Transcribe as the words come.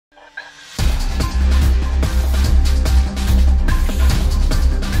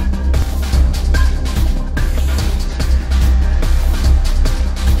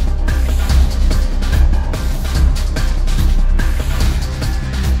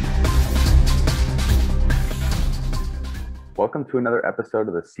Welcome to another episode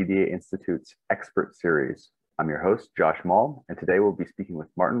of the CDA Institute's Expert Series. I'm your host, Josh Mall, and today we'll be speaking with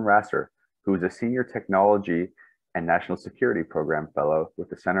Martijn Rasser, who is a Senior Technology and National Security Program Fellow with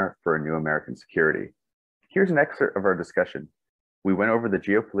the Center for a New American Security. Here's an excerpt of our discussion. We went over the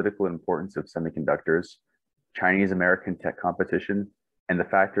geopolitical importance of semiconductors, Chinese-American tech competition, and the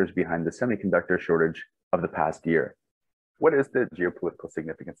factors behind the semiconductor shortage of the past year. What is the geopolitical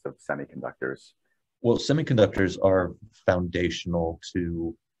significance of semiconductors? Well, semiconductors are foundational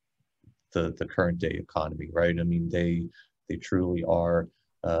to the current day economy, right? I mean, they truly are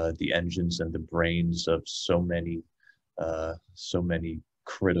the engines and the brains of so many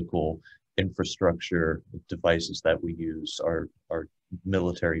critical infrastructure devices that we use. Our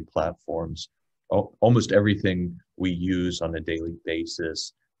military platforms, almost everything we use on a daily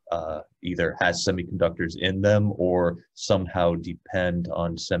basis either has semiconductors in them or somehow depend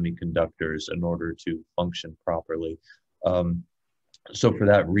on semiconductors in order to function properly. So for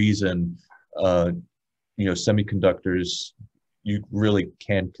that reason, semiconductors, you really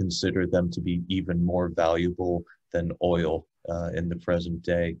can consider them to be even more valuable than oil in the present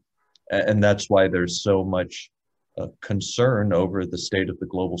day. And that's why there's so much concern over the state of the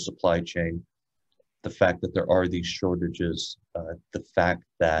global supply chain. The fact that there are these shortages, the fact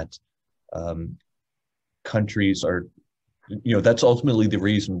that countries are, that's ultimately the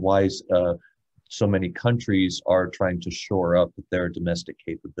reason why so many countries are trying to shore up their domestic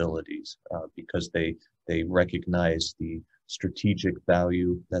capabilities because they recognize the strategic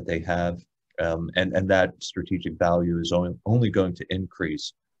value that they have, and that strategic value is only going to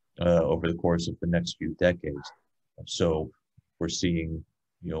increase over the course of the next few decades. So we're seeing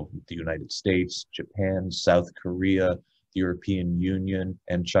the United States, Japan, South Korea, the European Union,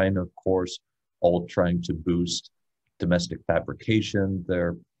 and China, of course, all trying to boost domestic fabrication.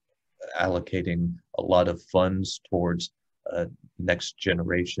 They're allocating a lot of funds towards next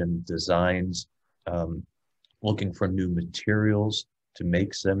generation designs, looking for new materials to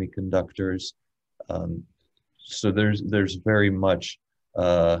make semiconductors. So there's very much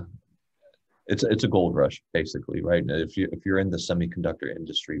it's a gold rush, basically, right? If you're in the semiconductor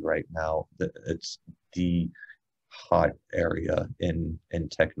industry right now, it's the hot area in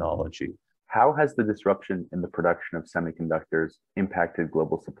technology. How has the disruption in the production of semiconductors impacted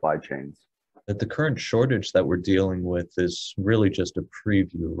global supply chains? The current shortage that we're dealing with is really just a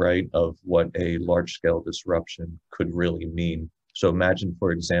preview, right, of what a large-scale disruption could really mean. So imagine,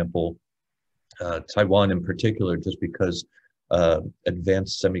 for example, Taiwan in particular, just because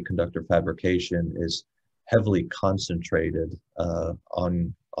advanced semiconductor fabrication is heavily concentrated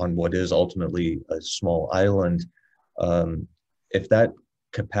on what is ultimately a small island. If that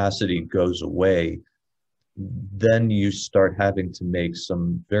capacity goes away, then you start having to make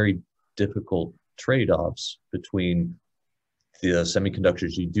some very difficult trade-offs between the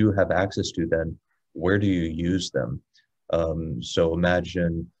semiconductors you do have access to. Then where do you use them? So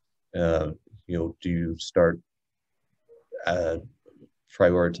imagine, do you start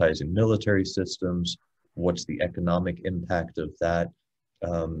prioritizing military systems? What's the economic impact of that,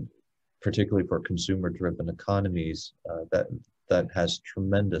 particularly for consumer-driven economies? That has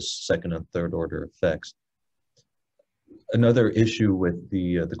tremendous second and third order effects. Another issue with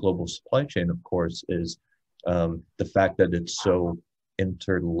the global supply chain, of course, is the fact that it's so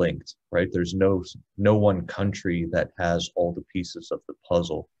interlinked, right? There's no one country that has all the pieces of the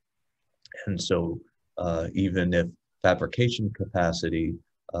puzzle. And so even if fabrication capacity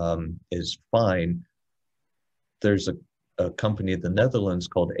is fine, there's a company in the Netherlands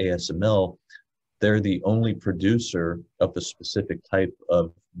called ASML. They're the only producer of the specific type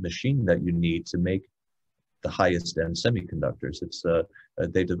of machine that you need to make the highest end semiconductors.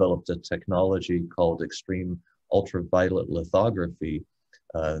 They developed a technology called extreme ultraviolet lithography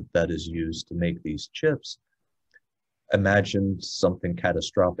that is used to make these chips. Imagine something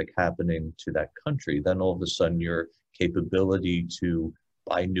catastrophic happening to that country, then all of a sudden your capability to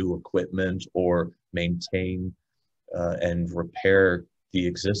buy new equipment or maintain and repair the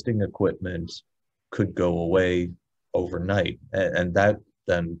existing equipment could go away overnight. And that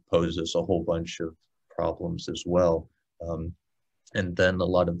then poses a whole bunch of problems as well. And then a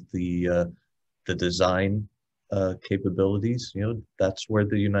lot of the design capabilities, that's where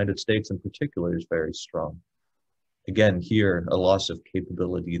the United States in particular is very strong. Again, here, a loss of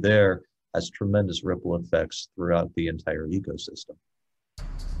capability there has tremendous ripple effects throughout the entire ecosystem.